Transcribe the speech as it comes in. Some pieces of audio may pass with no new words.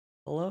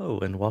Hello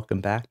and welcome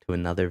back to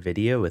another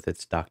video with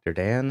It's Dr.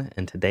 Dan,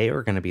 and today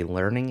we're going to be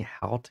learning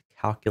how to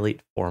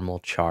calculate formal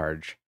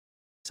charge.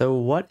 So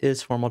what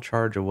is formal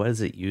charge or what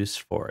is it used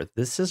for?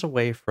 This is a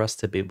way for us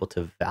to be able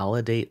to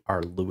validate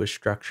our Lewis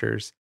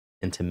structures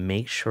and to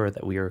make sure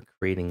that we are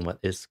creating what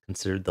is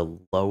considered the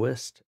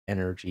lowest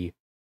energy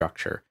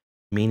structure,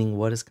 meaning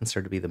what is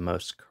considered to be the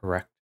most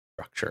correct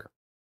structure.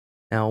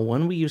 Now,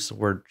 when we use the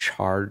word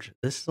charge,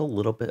 this is a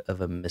little bit of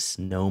a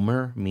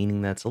misnomer,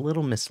 meaning that's a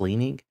little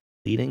misleading.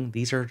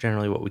 These are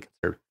generally what we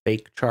consider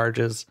fake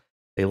charges.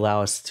 They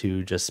allow us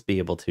to just be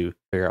able to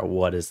figure out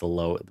what is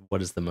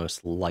the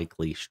most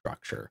likely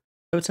structure.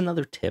 So it's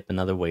another tip,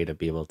 another way to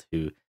be able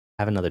to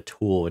have another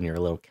tool in your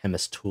little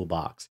chemist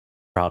toolbox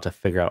for how to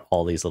figure out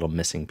all these little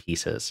missing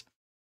pieces.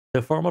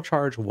 So formal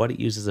charge, what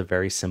it uses is a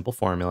very simple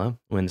formula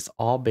when it's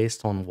all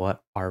based on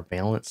what our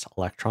valence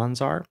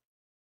electrons are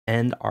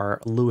and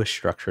our Lewis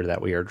structure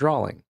that we are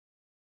drawing.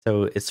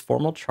 So its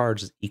formal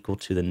charge is equal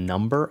to the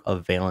number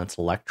of valence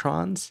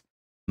electrons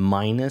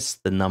minus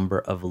the number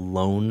of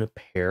lone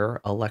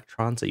pair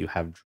electrons that you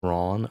have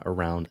drawn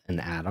around an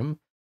atom.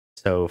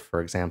 So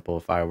for example,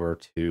 if I were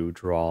to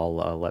draw,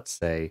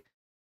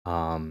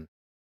 um,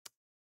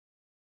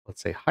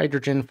 let's say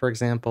hydrogen, for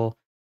example,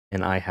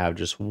 and I have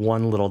just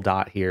one little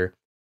dot here.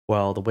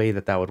 Well, the way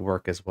that that would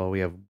work is, well,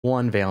 we have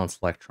one valence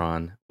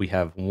electron, we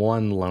have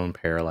one lone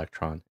pair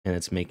electron, and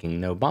it's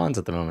making no bonds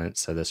at the moment,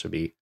 so this would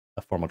be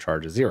a formal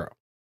charge of 0.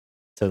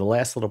 So the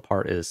last little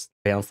part is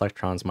valence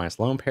electrons minus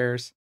lone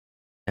pairs,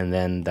 and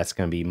then that's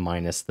going to be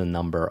minus the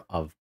number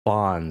of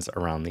bonds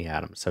around the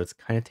atom. So it's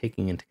kind of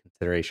taking into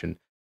consideration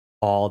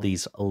all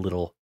these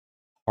little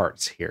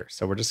parts here.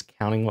 So we're just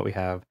counting what we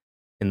have.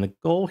 And the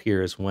goal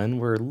here is when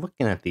we're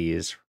looking at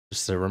these,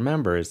 just to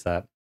remember is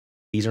that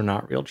these are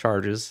not real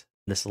charges.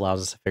 This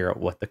allows us to figure out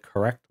what the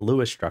correct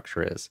Lewis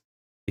structure is,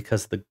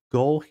 because the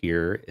goal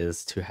here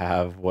is to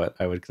have what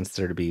I would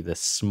consider to be the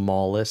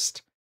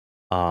smallest,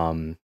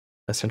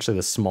 essentially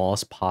the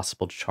smallest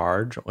possible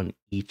charge on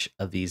each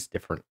of these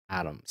different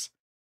atoms.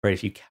 Right?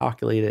 If you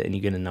calculate it and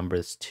you get a number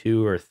that's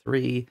 2 or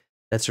 3,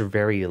 that's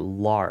very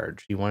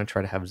large. You want to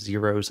try to have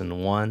zeros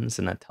and ones,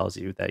 and that tells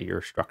you that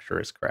your structure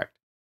is correct.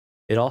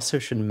 It also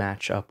should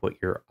match up what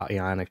your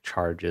ionic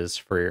charge is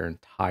for your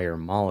entire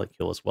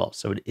molecule as well.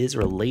 So it is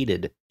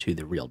related to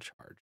the real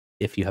charge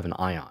if you have an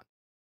ion.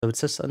 So it's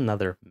just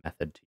another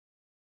method.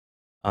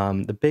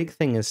 The big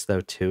thing is,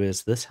 though, too,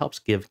 is this helps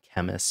give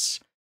chemists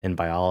and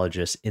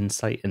biologists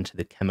insight into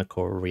the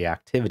chemical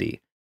reactivity.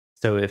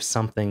 So if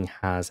something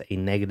has a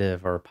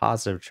negative or a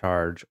positive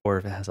charge, or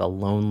if it has a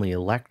lonely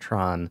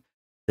electron,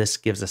 this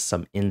gives us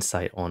some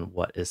insight on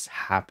what is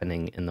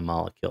happening in the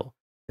molecule.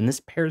 And this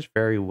pairs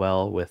very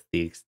well with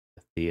with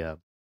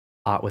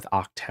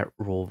octet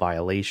rule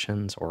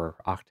violations or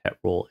octet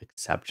rule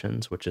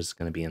exceptions, which is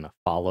going to be in a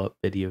follow-up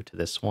video to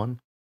this one,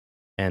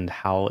 and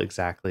how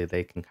exactly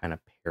they can kind of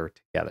pair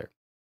together.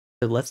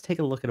 So let's take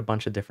a look at a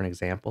bunch of different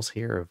examples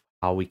here of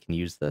how we can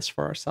use this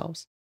for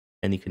ourselves.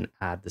 And you can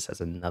add this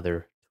as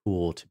another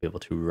tool to be able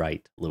to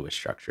write Lewis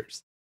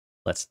structures.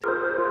 Let's do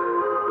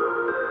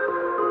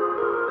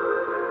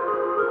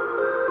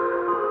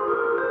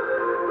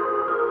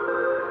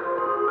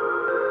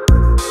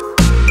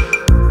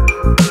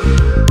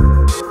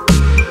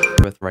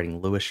with writing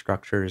Lewis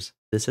structures.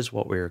 This is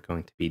what we're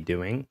going to be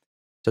doing.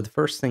 So the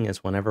first thing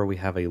is whenever we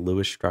have a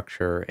Lewis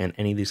structure in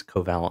any of these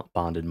covalent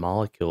bonded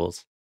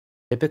molecules,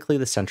 typically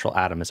the central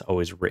atom is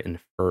always written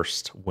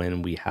first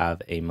when we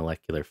have a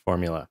molecular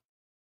formula.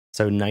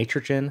 So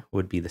nitrogen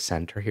would be the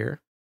center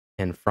here.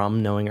 And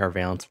from knowing our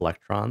valence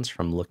electrons,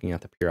 from looking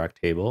at the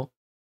periodic table,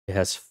 it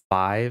has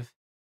 5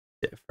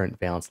 different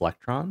valence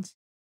electrons,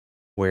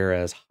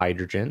 whereas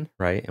hydrogen,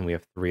 right, and we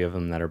have 3 of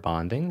them that are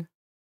bonding,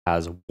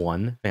 has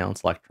 1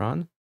 valence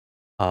electron.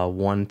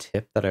 One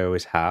tip that I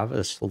always have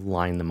is to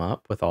line them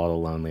up with all the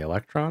lonely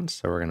electrons.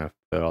 So we're going to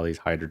put all these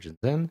hydrogens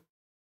in,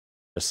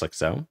 just like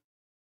so.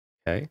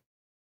 Okay.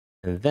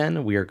 And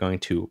then we are going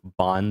to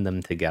bond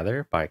them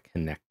together by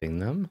connecting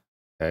them.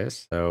 Okay,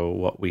 so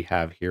what we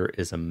have here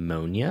is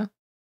ammonia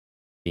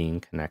being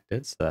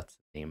connected. So that's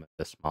the name of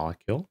this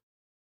molecule.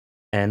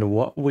 And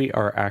what we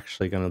are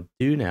actually going to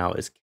do now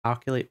is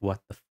calculate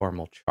what the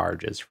formal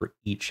charge is for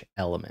each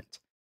element.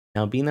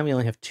 Now, being that we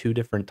only have 2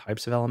 different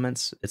types of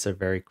elements, it's a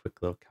very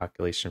quick little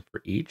calculation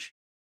for each.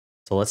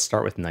 So let's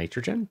start with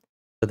nitrogen.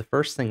 So the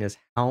first thing is,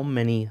 how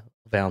many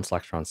valence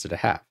electrons did it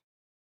have?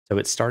 So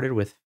it started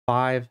with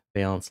 5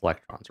 valence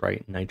electrons,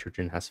 right?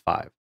 Nitrogen has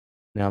 5.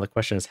 Now the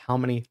question is, how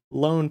many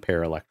lone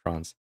pair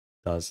electrons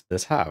does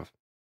this have?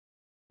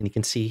 And you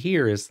can see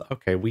here is,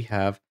 okay, we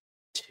have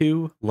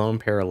 2 lone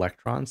pair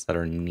electrons that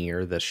are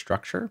near the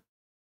structure.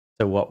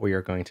 So what we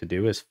are going to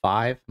do is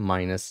 5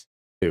 minus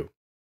 2.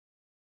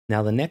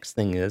 Now the next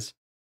thing is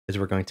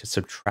we're going to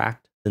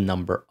subtract the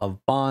number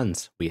of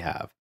bonds we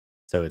have.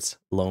 So it's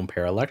lone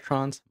pair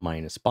electrons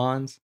minus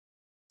bonds.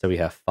 So we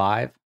have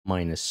 5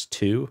 minus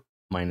 2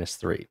 minus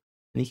 3.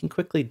 And you can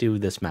quickly do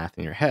this math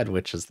in your head,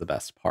 which is the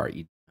best part.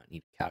 You do not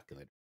need to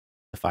calculate.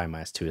 The 5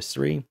 minus 2 is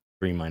 3.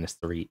 3 minus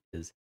 3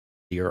 is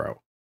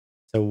 0.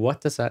 So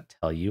what does that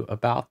tell you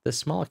about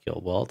this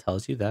molecule? Well, it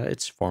tells you that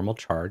its formal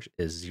charge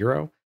is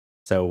 0.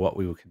 So what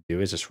we could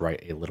do is just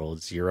write a little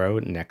 0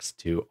 next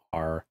to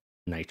our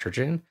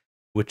nitrogen,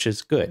 which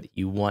is good.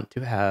 You want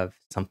to have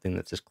something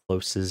that's as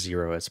close to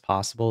 0 as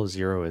possible.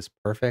 0 is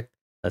perfect.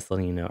 That's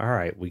letting you know, all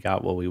right, we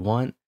got what we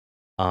want.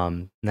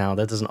 Now,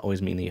 that doesn't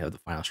always mean that you have the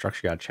final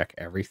structure. You got to check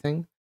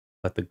everything,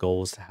 but the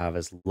goal is to have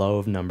as low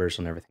of numbers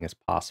on everything as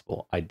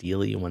possible.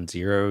 Ideally, you want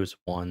zeros,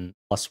 one,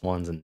 plus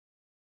ones, and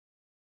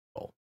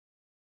goal.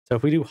 So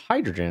if we do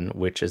hydrogen,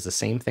 which is the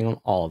same thing on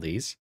all of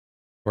these,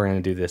 we're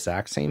going to do the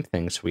exact same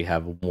thing. So we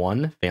have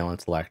one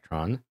valence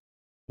electron.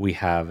 We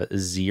have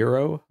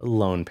 0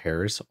 lone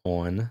pairs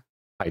on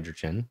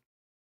hydrogen.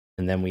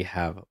 And then we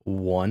have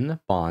one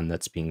bond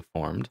that's being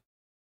formed.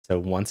 So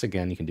once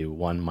again, you can do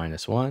 1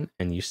 minus 1,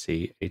 and you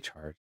see a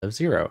charge of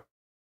 0.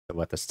 So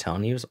what that's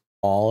telling you is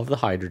all of the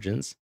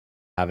hydrogens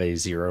have a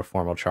 0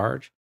 formal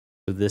charge.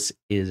 So this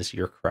is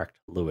your correct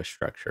Lewis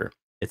structure.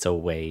 It's a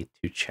way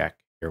to check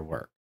your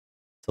work.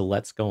 So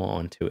let's go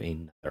on to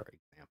another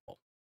example.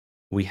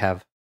 We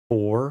have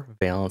 4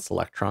 valence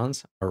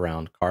electrons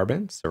around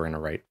carbon. So we're going to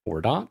write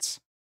 4 dots.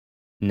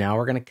 Now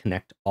we're going to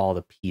connect all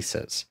the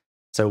pieces.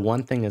 So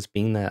one thing is,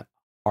 being that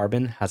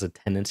carbon has a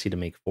tendency to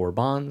make 4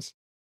 bonds,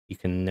 you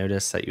can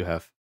notice that you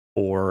have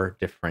 4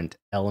 different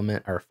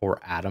 4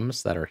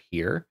 atoms that are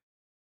here.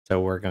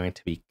 So we're going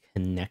to be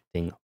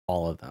connecting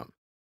all of them.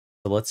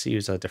 So let's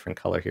use a different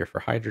color here for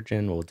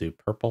hydrogen. We'll do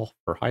purple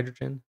for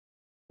hydrogen.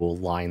 We'll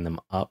line them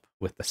up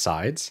with the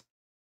sides.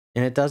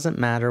 And it doesn't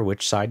matter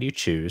which side you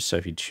choose. So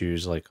if you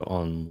choose, like,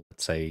 on,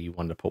 let's say you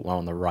wanted to put one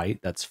on the right,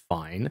 that's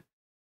fine,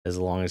 as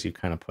long as you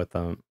kind of put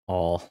them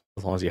all,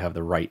 as long as you have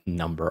the right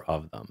number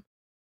of them.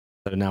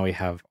 So now we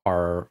have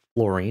our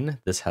fluorine.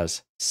 This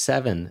has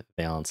 7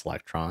 valence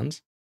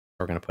electrons.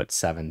 We're going to put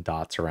 7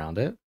 dots around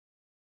it.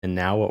 And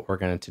now what we're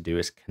going to do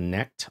is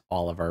connect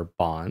all of our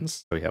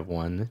bonds. So we have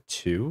 1,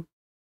 2,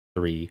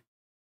 3,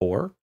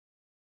 4.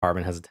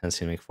 Carbon has a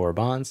tendency to make 4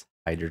 bonds.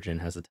 Hydrogen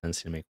has a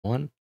tendency to make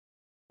 1.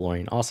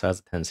 Fluorine also has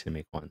a tendency to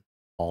make 1.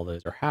 All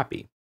those are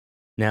happy.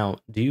 Now,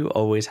 do you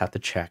always have to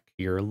check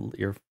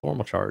your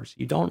formal charge?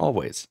 You don't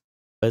always,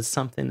 but it's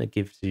something that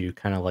gives you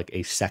kind of like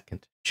a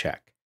second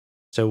check.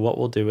 So what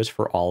we'll do is,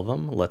 for all of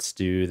them, let's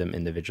do them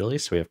individually.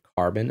 So we have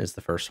carbon is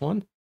the first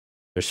one.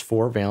 There's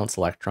 4 valence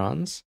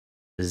electrons,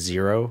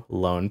 0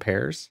 lone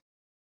pairs,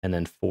 and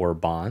then 4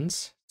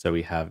 bonds. So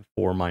we have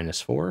 4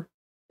 minus 4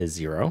 is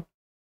 0.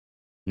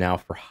 Now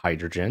for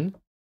hydrogen,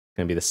 it's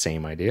going to be the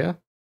same idea,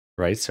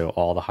 right? So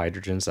all the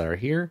hydrogens that are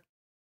here,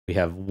 we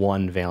have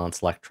 1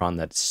 valence electron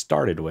that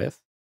started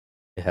with.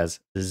 It has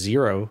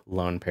 0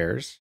 lone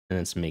pairs, and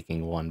it's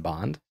making 1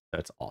 bond. So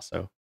it's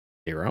also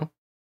 0.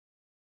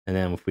 And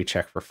then if we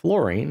check for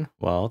fluorine,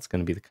 well, it's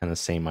going to be the kind of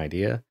same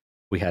idea.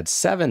 We had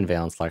 7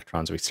 valence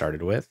electrons we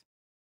started with.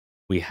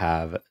 We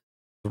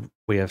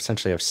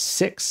essentially have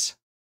 6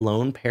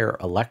 lone pair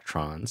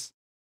electrons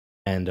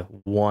and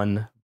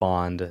 1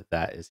 bond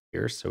that is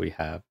here. So we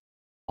have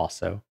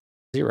also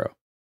 0.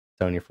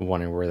 So if you're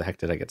wondering where the heck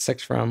did I get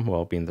 6 from?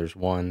 Well, being there's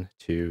 1,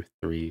 2,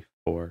 3,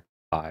 4,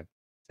 5,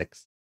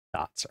 6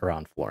 dots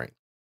around fluorine.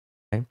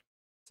 Okay,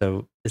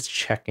 so it's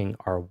checking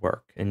our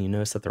work, and you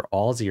notice that they're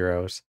all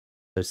zeros.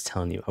 So it's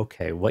telling you,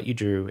 okay, what you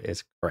drew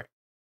is correct.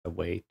 A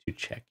way to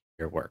check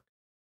your work.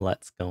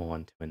 Let's go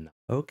on to another.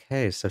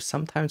 Okay, so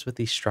sometimes with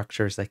these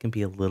structures, they can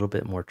be a little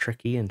bit more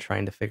tricky in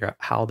trying to figure out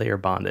how they are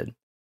bonded.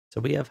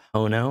 So we have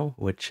HONO,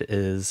 which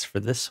is,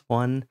 for this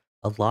one,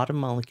 a lot of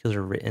molecules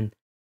are written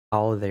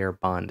how they are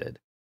bonded,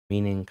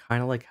 meaning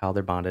kind of like how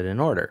they're bonded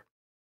in order.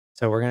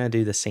 So we're going to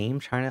do the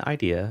same kind of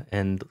idea,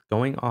 and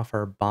going off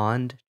our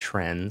bond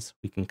trends,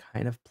 we can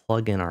kind of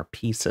plug in our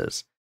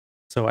pieces.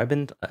 So I've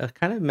been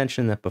kind of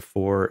mentioning that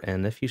before,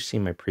 and if you've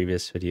seen my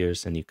previous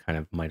videos, then you kind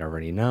of might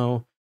already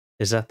know,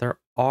 is that there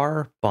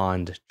are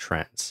bond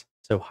trends.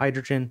 So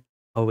hydrogen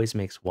always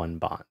makes 1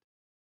 bond.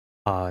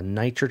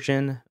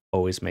 Nitrogen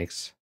always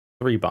makes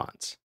 3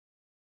 bonds.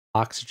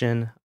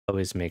 Oxygen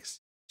always makes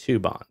 2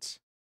 bonds.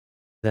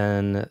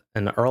 Then,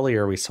 and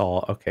earlier we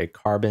saw, okay,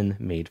 carbon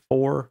made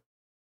 4,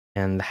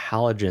 and the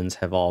halogens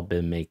have all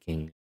been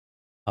making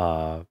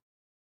 1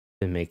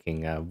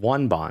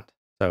 bond.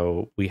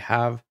 So we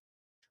have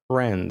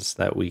trends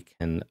that we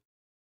can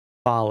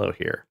follow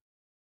here.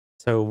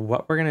 So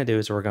what we're going to do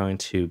is we're going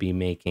to be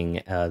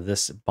making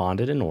this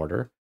bonded in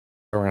order.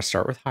 So we're going to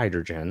start with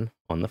hydrogen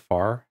on the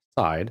far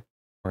side.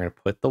 We're going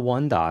to put the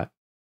 1 dot.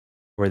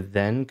 We're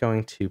then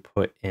going to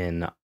put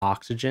in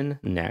oxygen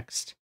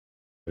next.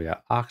 We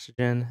got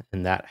oxygen,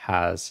 and that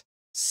has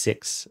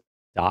 6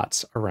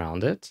 dots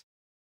around it.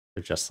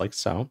 So just like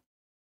so.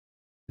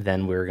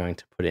 Then we're going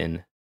to put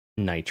in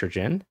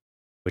nitrogen,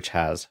 which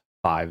has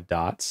 5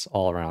 dots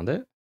all around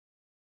it.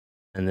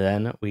 And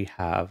then we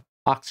have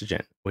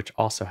oxygen, which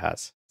also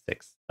has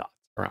 6 dots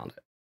around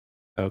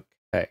it.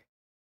 Okay,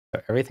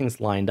 so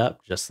everything's lined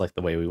up just like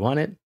the way we want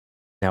it.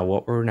 Now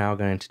what we're now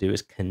going to do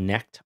is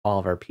connect all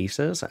of our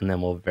pieces, and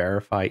then we'll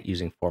verify it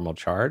using formal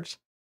charge.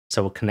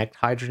 So we'll connect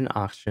hydrogen and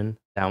oxygen.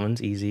 That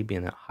one's easy,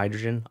 being that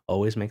hydrogen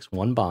always makes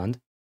 1 bond.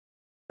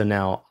 So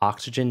now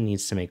oxygen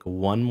needs to make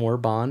one more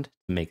bond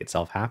to make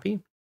itself happy.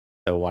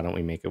 So why don't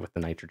we make it with the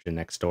nitrogen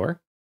next door?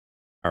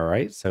 All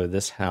right, so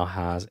this now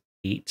has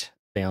 8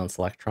 valence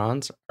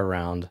electrons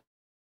around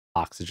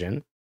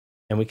oxygen.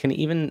 And we can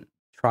even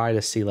try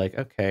to see like,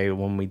 okay,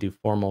 when we do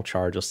formal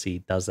charge, you'll see,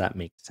 does that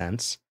make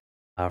sense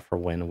for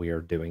when we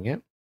are doing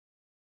it?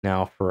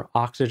 Now for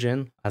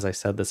oxygen, as I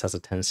said, this has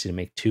a tendency to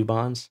make 2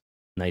 bonds.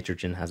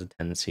 Nitrogen has a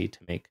tendency to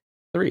make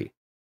 3.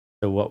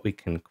 So what we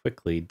can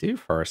quickly do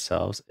for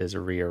ourselves is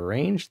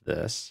rearrange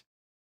this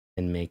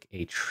and make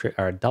a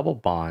double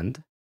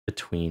bond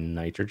between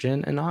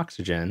nitrogen and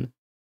oxygen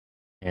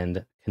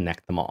and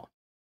connect them all.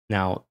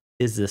 Now,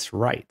 is this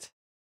right?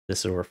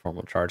 This is where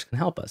formal charge can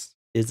help us.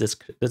 Does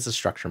the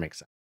structure make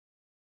sense?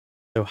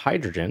 So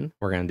hydrogen,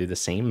 we're going to do the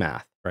same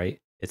math,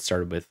 right? It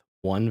started with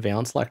 1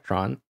 valence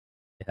electron.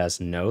 It has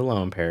no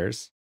lone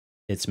pairs.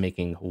 It's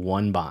making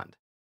 1 bond.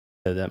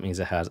 So that means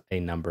it has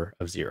a number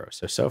of 0.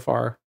 So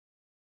far,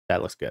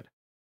 that looks good.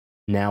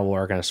 Now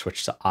we're going to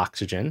switch to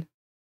oxygen.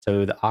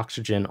 So the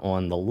oxygen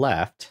on the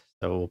left,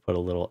 so we'll put a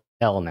little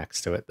L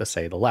next to it to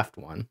say the left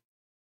one.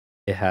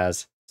 It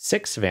has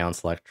 6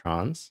 valence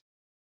electrons.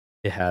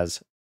 It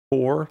has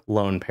 4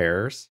 lone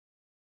pairs.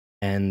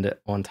 And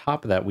on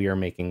top of that, we are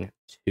making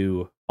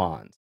 2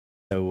 bonds.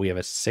 So we have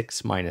a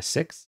 6 minus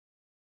 6,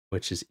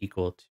 which is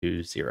equal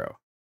to 0.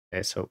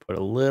 Okay, so put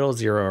a little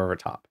 0 over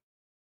top.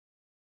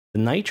 The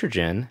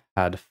nitrogen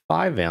had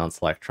 5 valence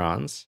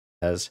electrons,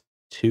 has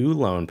 2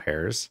 lone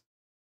pairs,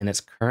 and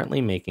it's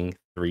currently making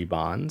 3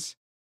 bonds.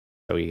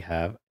 So we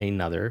have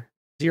another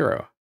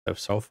 0.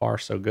 So far,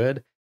 so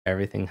good.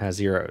 Everything has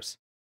zeros.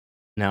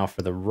 Now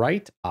for the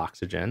right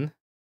oxygen,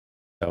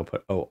 so I'll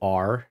put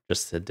OR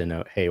just to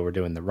denote, hey, we're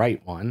doing the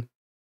right one.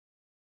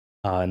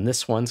 And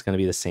this one's going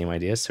to be the same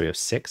idea. So we have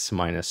 6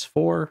 minus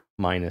 4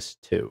 minus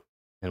 2.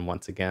 And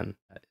once again,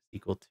 that is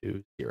equal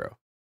to 0.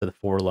 So the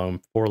four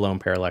lone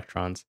pair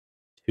electrons,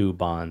 2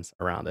 bonds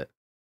around it.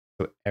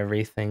 So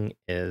everything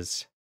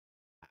is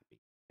happy.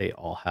 They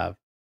all have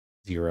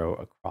 0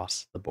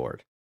 across the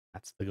board.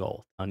 That's the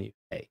goal. Telling you,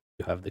 hey,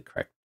 you have the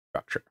correct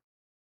structure.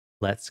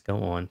 Let's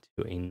go on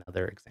to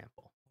another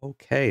example.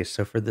 Okay,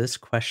 so for this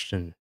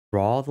question,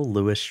 draw the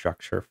Lewis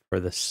structure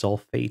for the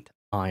sulfate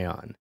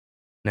ion.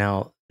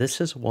 Now, this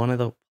is one of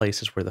the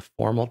places where the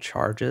formal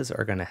charges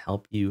are going to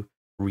help you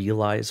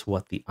realize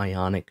what the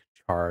ionic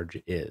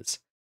charge is.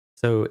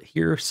 So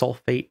here,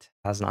 sulfate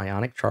has an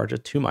ionic charge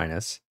of 2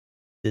 minus.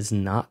 It is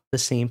not the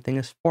same thing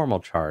as formal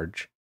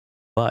charge,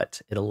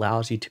 but it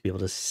allows you to be able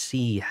to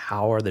see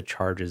how are the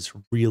charges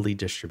really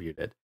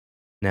distributed.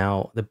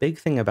 Now, the big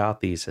thing about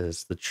these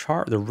is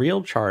the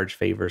real charge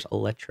favors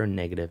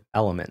electronegative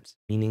elements,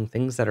 meaning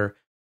things that are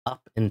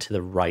up and to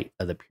the right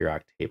of the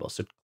periodic table,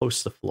 so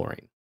close to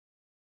fluorine.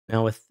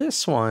 Now, with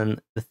this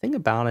one, the thing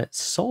about it,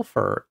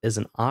 sulfur is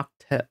an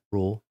octet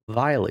rule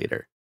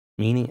violator,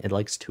 meaning it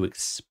likes to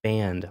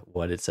expand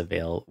what is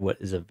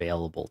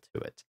available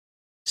to it.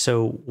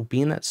 So,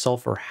 being that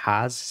sulfur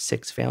has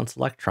 6 valence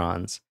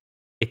electrons,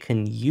 it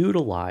can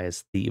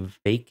utilize the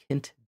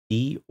vacant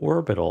d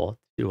orbital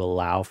to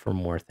allow for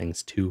more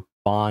things to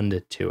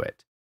bond to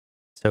it.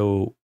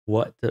 So,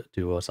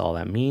 what's all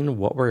that mean?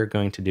 What we're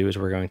going to do is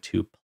we're going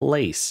to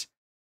place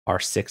our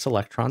 6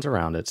 electrons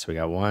around it. So we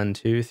got 1,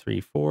 2,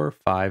 3, 4,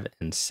 5,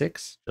 and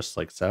 6, just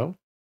like so.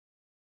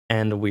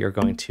 And we are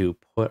going to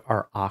put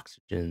our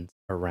oxygens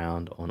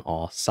around on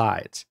all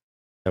sides.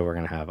 So we're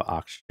going to have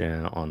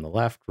oxygen on the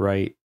left,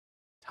 right,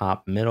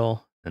 top,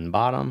 middle, and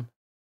bottom,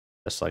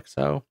 just like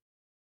so.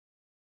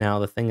 Now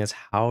the thing is,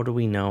 how do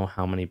we know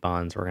how many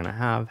bonds we're going to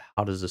have?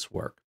 How does this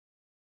work?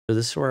 So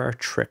this is where our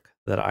trick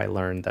that I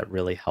learned that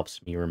really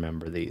helps me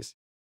remember these.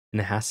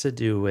 And it has to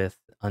do with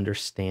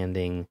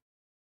understanding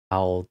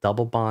how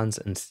double bonds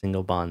and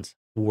single bonds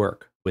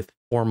work with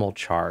formal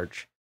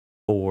charge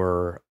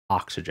for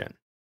oxygen.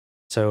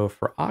 So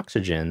for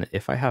oxygen,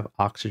 if I have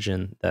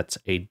oxygen that's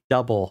a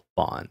double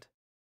bond,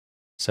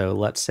 so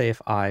let's say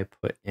if I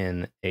put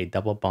in a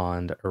double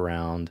bond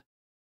around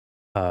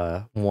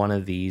one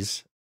of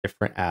these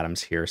different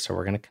atoms here, so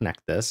we're going to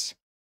connect this.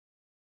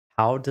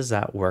 How does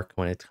that work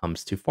when it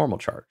comes to formal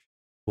charge?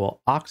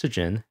 Well,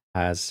 oxygen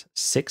has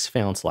 6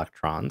 valence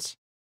electrons.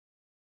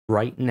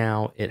 Right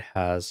now, it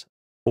has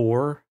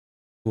 4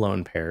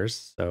 lone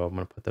pairs. So I'm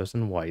going to put those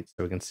in white so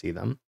we can see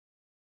them.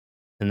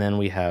 And then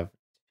we have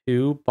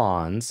 2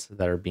 bonds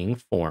that are being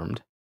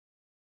formed.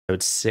 So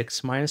it's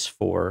 6 minus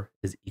 4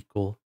 is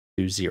equal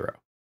to 0.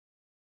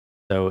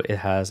 So it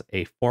has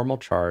a formal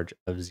charge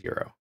of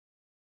 0,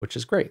 which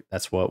is great.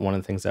 That's one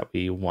of the things that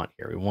we want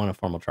here. We want a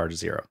formal charge of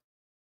 0.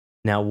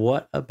 Now,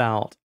 what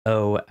about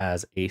O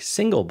as a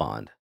single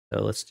bond?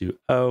 So let's do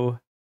O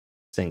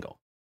single.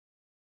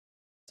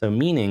 So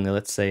meaning,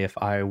 let's say if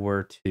I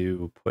were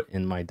to put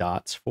in my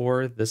dots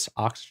for this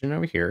oxygen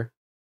over here,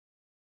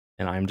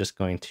 and I'm just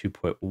going to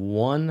put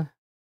 1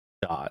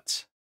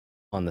 dot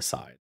on the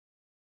side.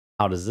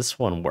 How does this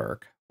one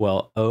work?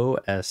 Well, O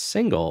as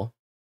single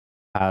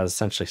has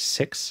essentially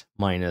 6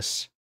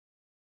 minus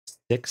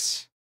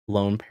 6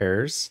 lone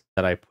pairs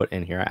that I put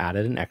in here. I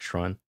added an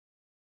extra one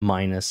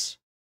minus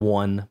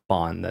one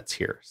bond that's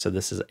here. So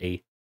this is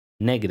a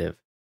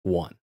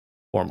 -1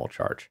 formal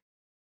charge.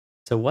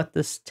 So what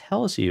this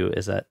tells you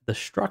is that the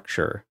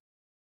structure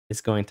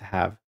is going to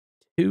have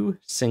two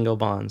single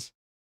bonds,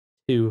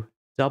 two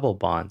double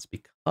bonds,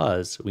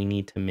 because we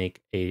need to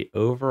make a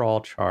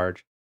overall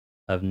charge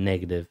of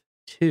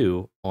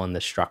 -2 on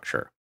the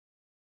structure.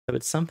 So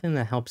it's something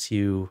that helps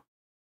you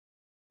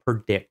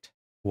predict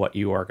what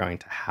you are going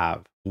to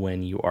have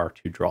when you are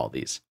to draw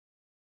these.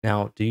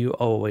 Now, will you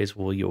always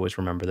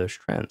remember those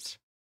trends?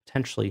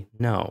 Potentially,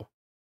 no.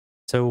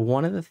 So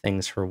one of the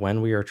things for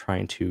when we are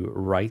trying to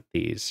write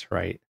these,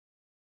 right,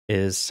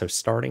 is so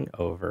starting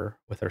over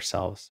with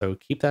ourselves. So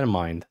keep that in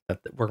mind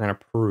that we're going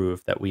to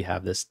prove that we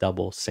have this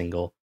double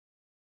single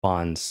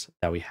bonds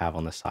that we have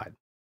on the side.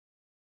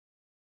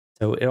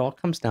 So it all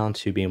comes down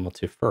to being able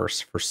to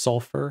first, for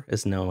sulfur,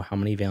 is know how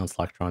many valence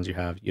electrons you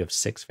have. You have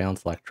 6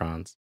 valence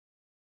electrons.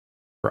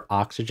 For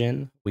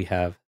oxygen, we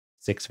have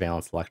 6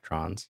 valence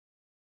electrons.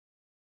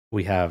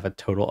 We have a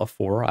total of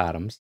 4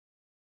 atoms.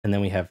 And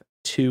then we have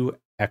 2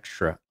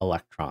 extra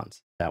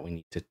electrons that we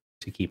need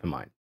to keep in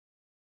mind.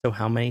 So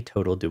how many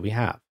total do we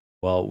have?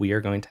 Well, we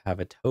are going to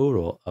have a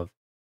total of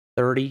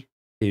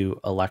 32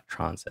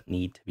 electrons that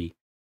need to be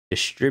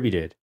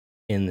distributed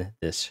in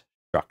this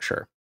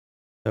structure.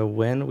 So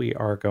when we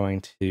are going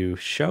to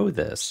show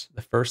this,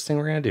 the first thing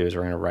we're going to do is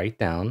we're going to write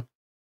down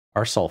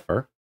our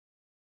sulfur,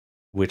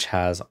 which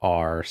has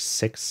our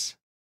 6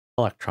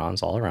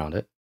 electrons all around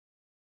it.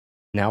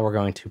 Now we're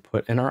going to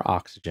put in our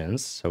oxygens.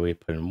 So we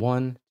put in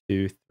 1,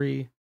 2,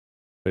 3,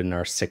 put in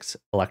our 6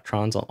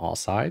 electrons on all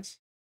sides.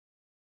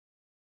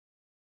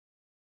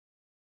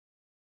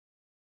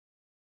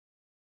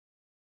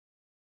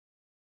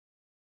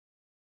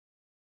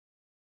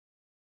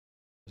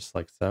 Just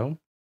like so.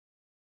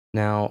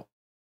 Now,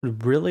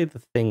 really the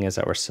thing is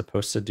that we're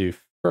supposed to do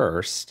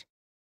first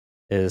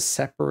is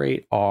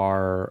separate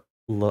or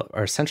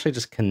essentially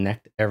just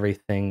connect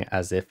everything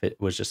as if it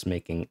was just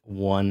making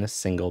one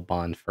single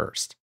bond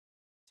first.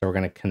 So we're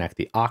going to connect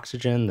the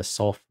oxygen, the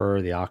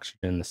sulfur, the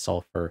oxygen, the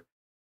sulfur,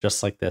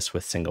 just like this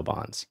with single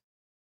bonds.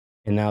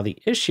 And now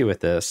the issue with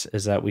this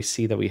is that we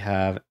see that we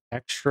have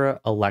extra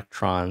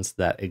electrons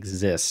that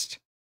exist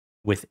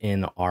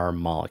within our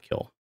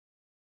molecule.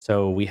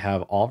 So we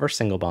have all of our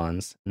single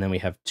bonds, and then we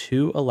have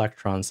 2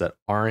 electrons that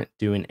aren't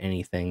doing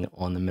anything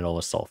on the middle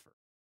of sulfur.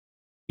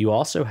 You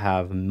also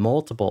have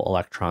multiple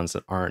electrons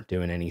that aren't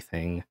doing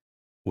anything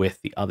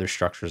with the other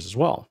structures as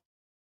well.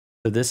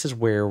 So this is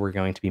where we're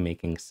going to be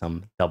making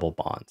some double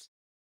bonds.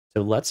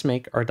 So let's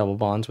make our double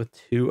bonds with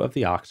 2 of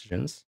the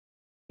oxygens,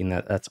 and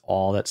that's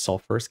all that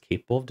sulfur is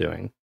capable of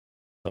doing.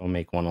 So we'll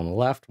make one on the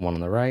left, one on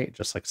the right,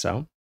 just like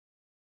so.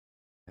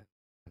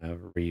 Kind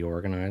of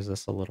reorganize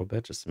this a little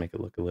bit just to make it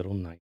look a little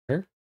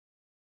nicer.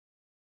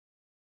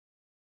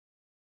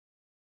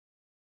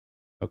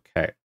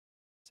 Okay,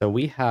 so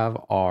we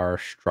have our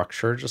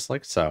structure just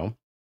like so.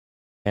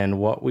 And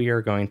what we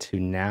are going to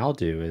now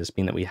do is,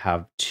 being that we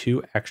have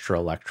 2 extra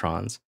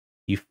electrons,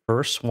 you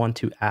first want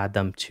to add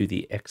them to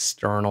the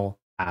external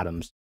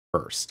atoms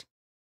first.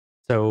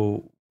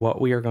 So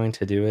what we are going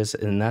to do is,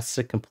 and that's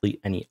to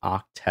complete any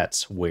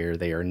octets where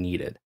they are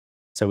needed.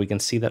 So we can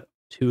see that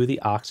 2 of the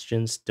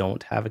oxygens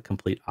don't have a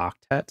complete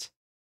octet.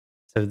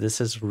 So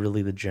this is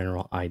really the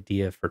general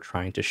idea for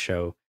trying to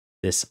show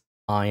this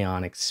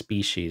ionic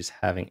species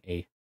having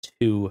a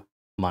 2-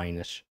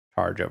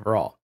 charge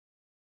overall.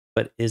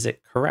 But is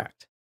it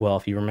correct? Well,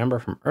 if you remember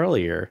from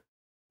earlier,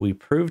 we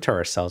proved to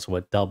ourselves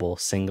what double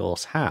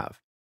singles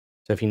have.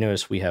 So if you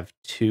notice, we have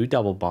 2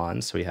 double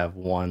bonds. So we have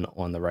one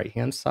on the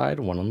right-hand side,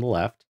 one on the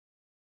left.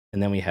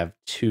 And then we have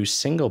 2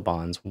 single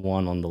bonds,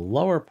 one on the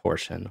lower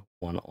portion,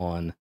 one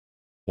on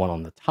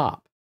the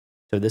top.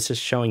 So this is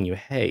showing you,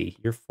 hey,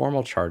 your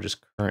formal charge is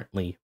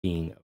currently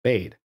being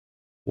obeyed.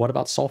 What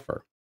about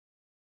sulfur?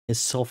 Is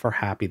sulfur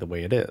happy the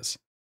way it is?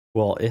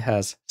 Well, it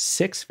has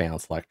 6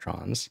 valence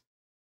electrons,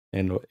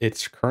 and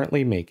it's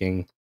currently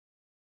making,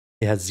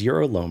 it has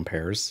 0 lone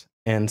pairs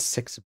and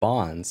 6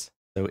 bonds,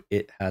 so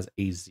it has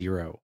a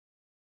 0.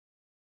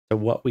 So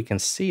what we can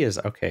see is,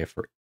 okay,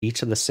 for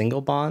each of the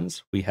single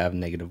bonds, we have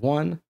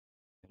 -1, and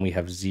we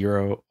have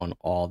 0 on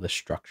all the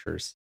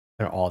structures,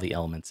 or all the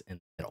elements in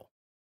the middle.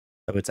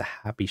 So it's a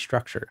happy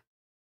structure.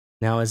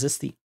 Now, is this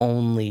the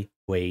only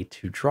way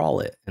to draw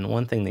it? And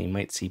one thing that you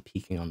might see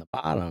peeking on the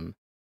bottom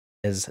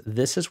is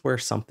this is where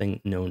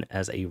something known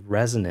as a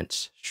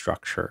resonance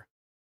structure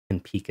can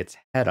peek its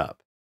head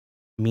up,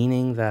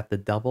 meaning that the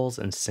doubles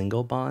and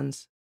single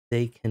bonds,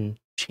 they can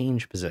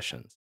change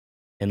positions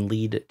and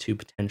lead to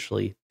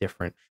potentially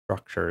different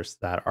structures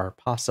that are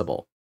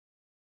possible.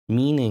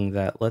 Meaning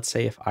that, let's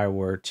say if I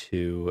were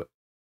to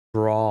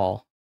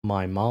draw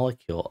my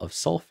molecule of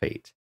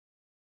sulfate,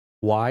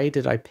 why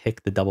did I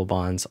pick the double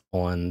bonds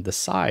on the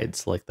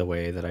sides like the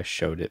way that I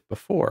showed it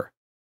before?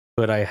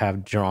 Could I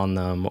have drawn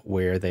them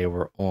where they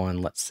were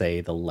on, let's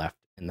say, the left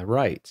and the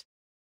right?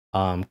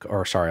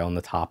 Or sorry, on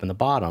the top and the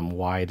bottom.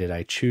 Why did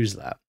I choose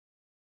that?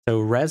 So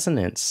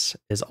resonance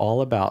is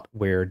all about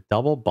where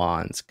double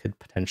bonds could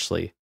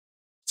potentially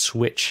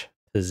switch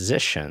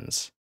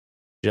positions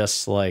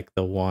just like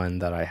the one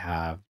that I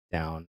have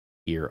down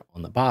here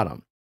on the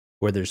bottom,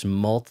 where there's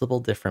multiple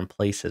different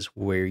places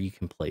where you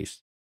can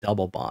place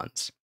double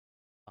bonds.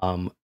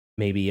 Um,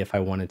 Maybe if I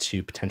wanted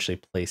to potentially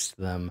place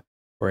them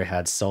where I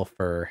had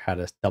sulfur, had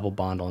a double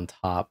bond on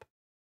top,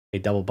 a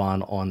double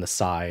bond on the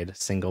side,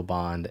 single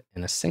bond,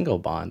 and a single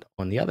bond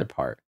on the other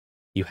part,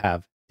 you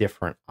have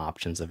different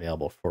options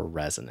available for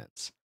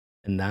resonance.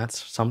 And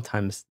that's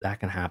sometimes that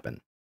can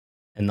happen.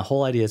 And the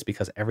whole idea is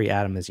because every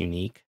atom is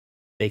unique,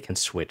 they can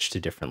switch to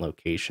different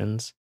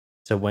locations.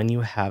 So when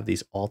you have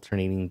these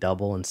alternating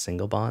double and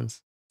single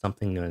bonds,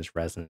 something known as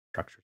resonance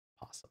structure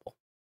is possible.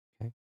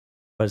 Okay.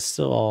 But it's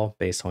still all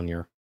based on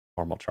your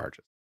normal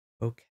charges.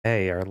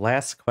 Okay, our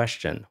last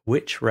question.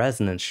 Which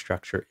resonance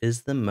structure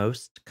is the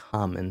most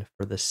common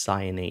for the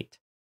cyanate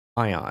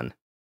ion?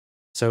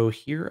 So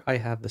here I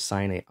have the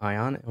cyanate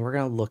ion, and we're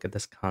going to look at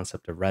this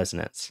concept of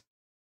resonance.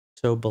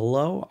 So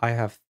below, I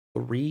have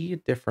three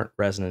different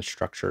resonance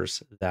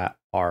structures that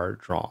are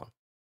drawn.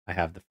 I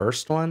have the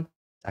first one,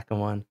 second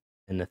one,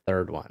 and the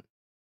third one.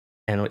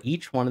 And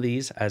each one of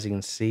these, as you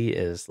can see,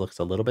 looks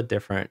a little bit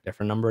different,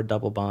 different number of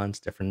double bonds,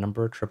 different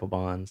number of triple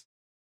bonds.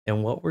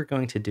 And what we're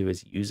going to do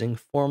is using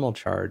formal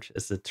charge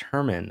is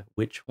determine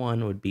which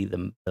one would be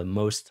the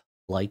most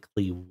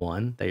likely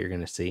one that you're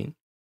going to see.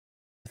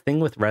 The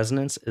thing with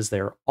resonance is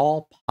they're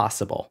all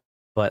possible,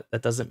 but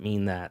that doesn't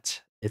mean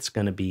that it's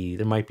going to be,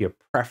 there might be a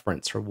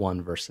preference for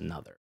one versus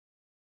another.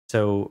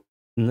 So,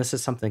 and this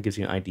is something that gives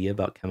you an idea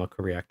about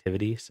chemical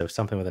reactivity. So,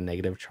 something with a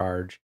negative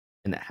charge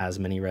and it has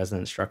many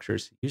resonance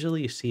structures,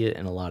 usually you see it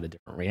in a lot of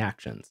different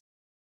reactions.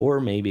 Or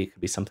maybe it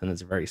could be something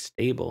that's very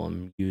stable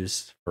and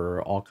used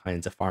for all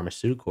kinds of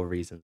pharmaceutical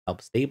reasons,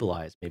 help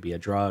stabilize maybe a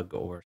drug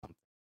or something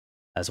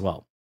as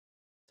well.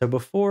 So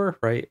before,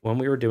 right, when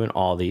we were doing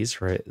all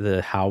these, right,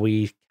 the how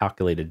we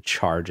calculated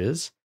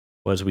charges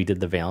was we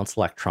did the valence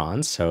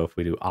electrons. So if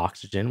we do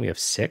oxygen, we have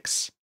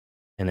 6.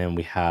 And then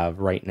we have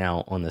right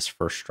now on this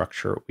first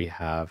structure, we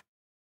have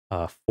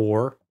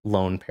 4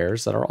 lone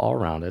pairs that are all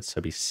around it. So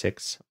it'd be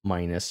 6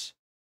 minus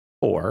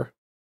 4.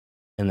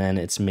 And then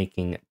it's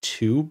making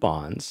 2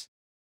 bonds.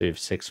 So we have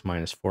 6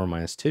 minus 4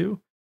 minus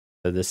 2.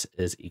 So this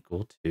is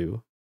equal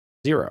to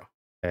 0.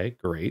 Okay,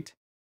 great.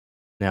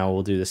 Now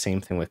we'll do the same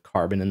thing with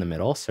carbon in the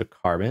middle. So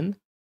carbon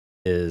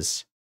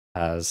is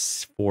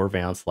has 4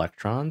 valence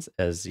electrons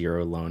as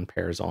 0 lone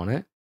pairs on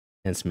it.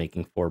 And it's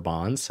making 4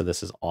 bonds. So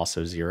this is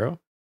also 0.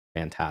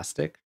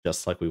 Fantastic,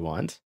 just like we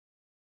want.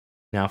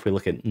 Now, if we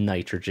look at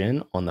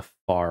nitrogen on the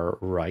far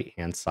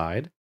right-hand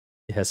side,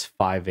 it has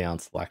 5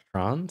 valence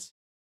electrons.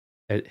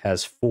 It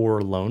has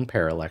 4 lone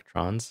pair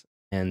electrons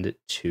and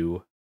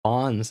 2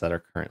 bonds that are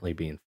currently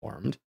being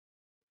formed.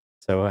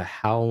 So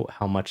how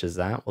much is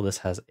that? Well, this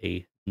has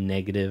a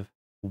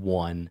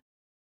 -1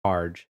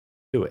 charge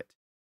to it.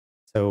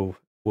 So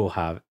we'll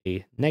have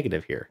a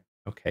negative here.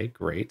 Okay,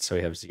 great. So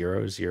we have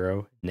 0,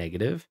 0,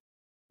 negative.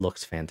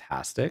 Looks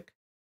fantastic.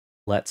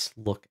 Let's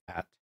look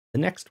at the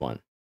next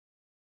one.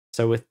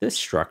 So with this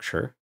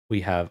structure,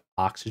 we have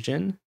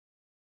oxygen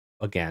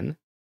again.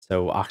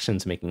 So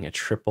oxygen's making a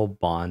triple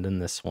bond in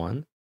this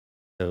one.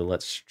 So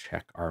let's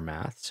check our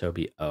math. So it'll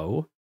be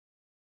O.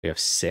 We have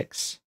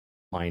 6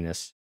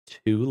 minus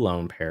 2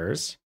 lone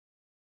pairs.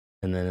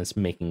 And then it's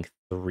making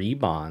 3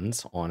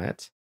 bonds on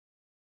it.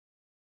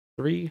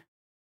 3.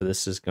 So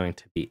this is going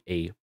to be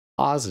a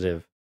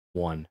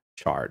 +1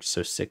 charge.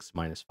 So 6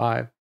 minus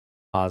 5,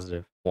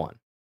 +1.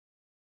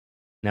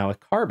 Now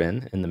with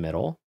carbon in the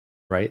middle,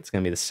 right, it's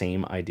going to be the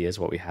same idea as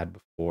what we had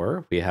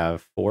before. We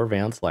have 4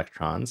 valence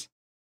electrons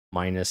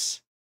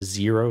minus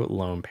 0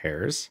 lone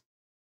pairs,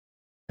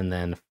 and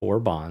then 4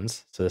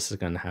 bonds. So this is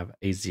going to have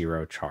a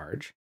 0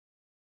 charge.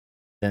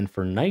 Then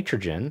for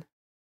nitrogen,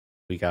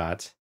 we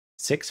got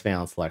 6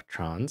 valence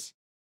electrons,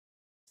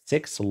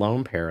 6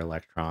 lone pair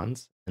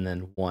electrons, and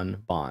then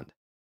 1 bond.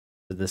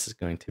 So this is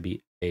going to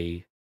be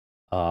a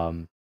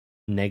 -1,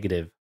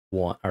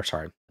 or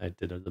sorry, I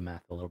did the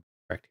math a little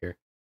bit correct here.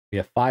 We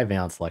have 5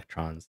 valence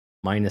electrons,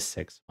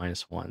 -6,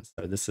 -1.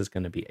 So this is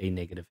going to be a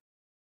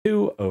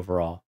 -2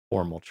 overall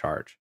formal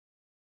charge.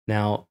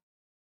 Now,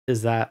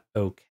 is that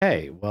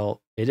okay?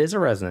 Well, it is a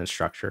resonance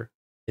structure.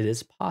 It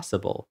is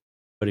possible.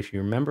 But if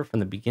you remember from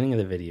the beginning of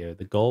the video,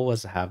 the goal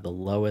was to have the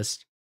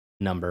lowest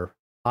number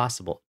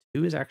possible.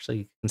 2 is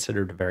actually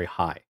considered very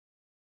high.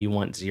 You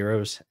want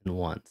zeros and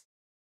ones.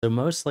 So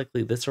most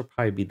likely this will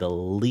probably be the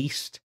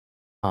least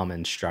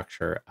common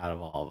structure out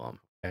of all of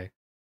them. Okay.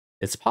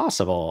 It's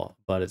possible,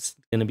 but it's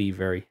going to be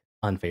very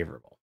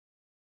unfavorable.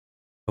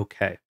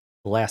 Okay.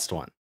 The last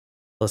one.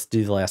 Let's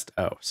do the last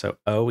O. So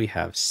O, we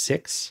have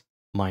 6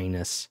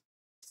 minus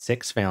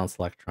 6 valence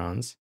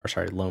electrons, or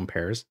sorry, lone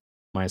pairs,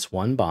 minus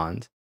 1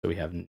 bond. So we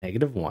have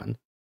 -1.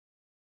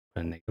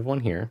 Put a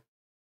 -1 here.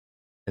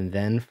 And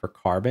then for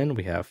carbon,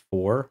 we have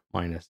 4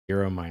 minus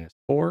 0 minus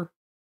 4.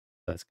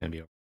 That's going to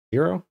be over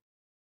 0.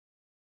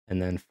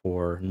 And then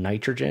for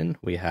nitrogen,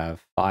 we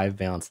have 5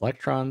 valence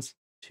electrons,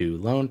 2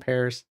 lone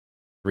pairs,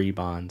 3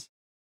 bonds,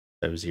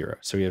 so 0.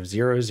 So we have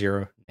 0,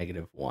 0,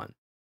 -1.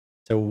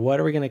 So what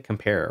are we going to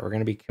compare? We're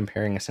going to be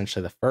comparing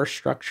essentially the first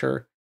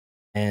structure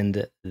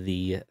and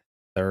the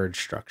third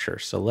structure.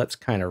 So let's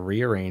kind of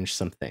rearrange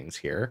some things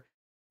here.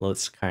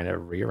 Let's kind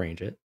of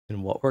rearrange it.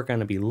 And what we're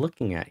going to be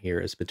looking at here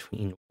is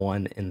between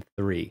 1 and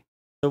 3.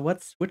 So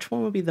which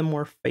one would be the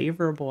more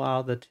favorable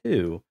out of the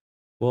two?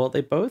 Well,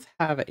 they both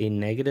have a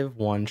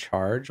 -1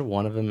 charge.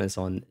 One of them is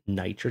on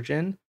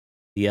nitrogen,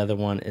 the other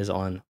one is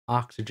on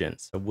oxygen.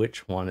 So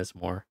which one is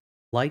more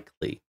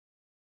likely?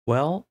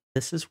 Well,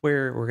 this is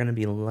where we're going to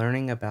be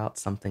learning about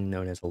something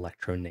known as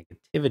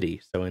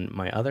electronegativity. So in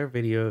my other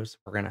videos,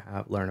 we're going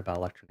to learn about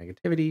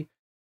electronegativity,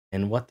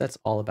 and what that's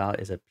all about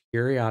is a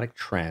periodic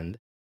trend.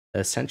 That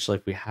essentially,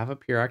 if we have a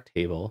periodic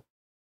table,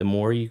 the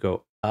more you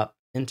go up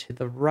and to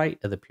the right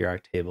of the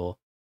periodic table,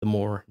 the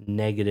more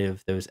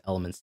negative those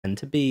elements tend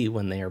to be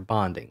when they are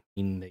bonding,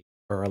 meaning they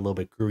are a little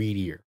bit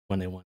greedier when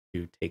they want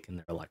to take in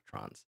their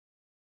electrons.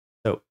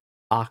 So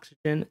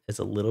oxygen is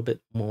a little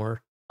bit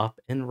more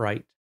up and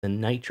right than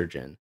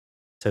nitrogen.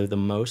 So the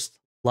most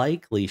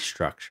likely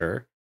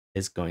structure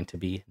is going to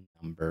be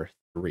number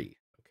 3.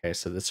 Okay,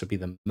 so this would be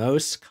the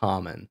most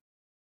common.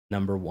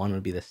 Number 1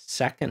 would be the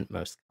second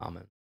most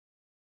common.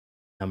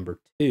 Number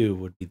 2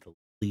 would be the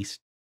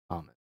least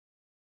common.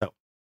 So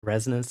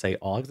resonance, they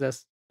all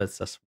exist, but it's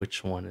just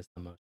which one is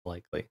the most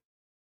likely.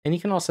 And you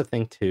can also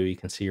think too, you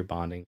can see your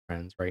bonding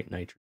friends, right?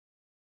 Nitrogen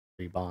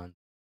 3 bonds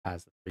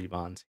has the 3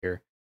 bonds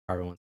here.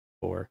 Carbon wants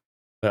 4,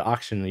 but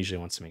oxygen usually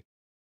wants to make.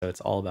 So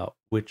it's all about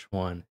which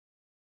one is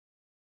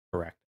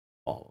correct.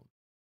 All of them.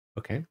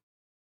 Okay.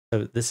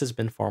 So this has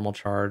been formal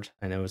charge.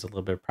 I know it was a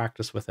little bit of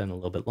practice with it and a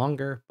little bit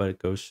longer, but it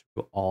goes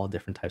through all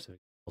different types of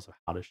examples of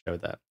how to show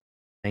that.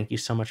 Thank you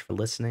so much for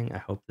listening. I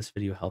hope this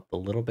video helped a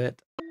little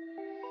bit.